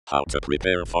How to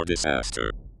prepare for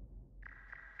disaster.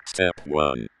 Step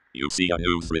 1. You see a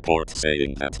news report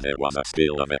saying that there was a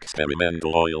spill of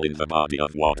experimental oil in the body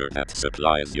of water that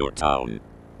supplies your town.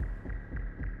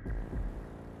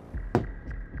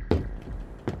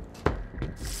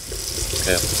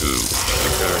 Step 2.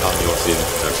 You turn on your sink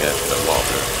to check the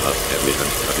water, but there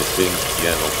isn't a distinct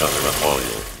yellow color of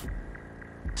oil.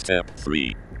 Step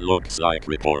 3. Looks like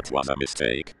report was a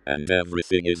mistake, and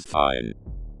everything is fine.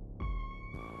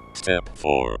 Step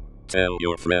 4. Tell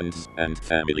your friends and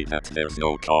family that there's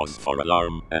no cause for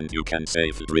alarm and you can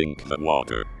safely drink the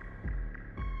water.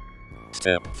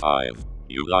 Step 5.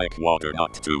 You like water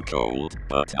not too cold,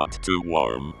 but not too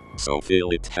warm, so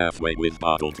fill it halfway with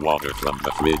bottled water from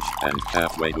the fridge and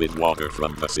halfway with water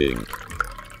from the sink.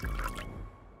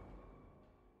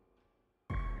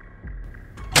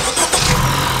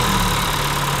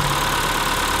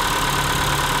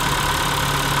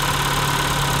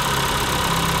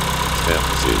 Step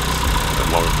 6. The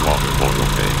warm water boil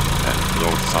take and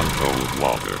float some cold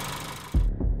water.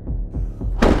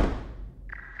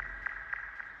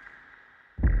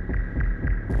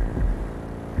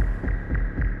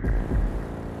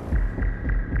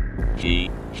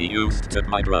 He used to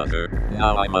my brother,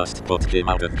 now I must put him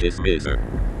out of his misery.